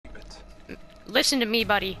Listen to me,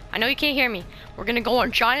 buddy. I know you can't hear me. We're gonna go on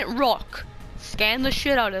a giant rock, scan the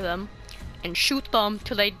shit out of them, and shoot them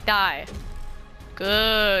till they die.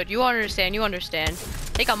 Good. You understand. You understand.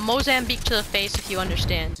 Take a Mozambique to the face if you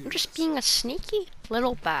understand. I'm just being a sneaky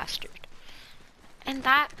little bastard. And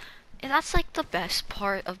that's like the best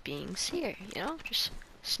part of being Seer, you know? Just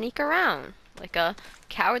sneak around like a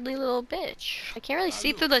cowardly little bitch. I can't really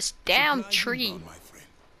see through this damn tree.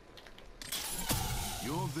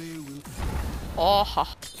 Oh,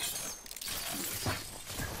 ha.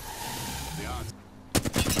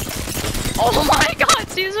 Oh my god,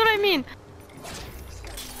 see, this is what I mean.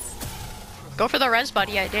 Go for the res,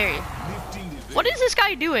 buddy, I dare you. What is this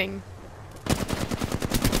guy doing?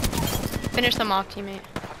 Finish them off, teammate.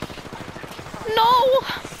 No!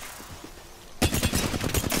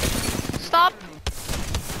 Stop.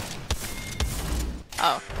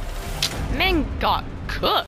 Oh. Man got cooked.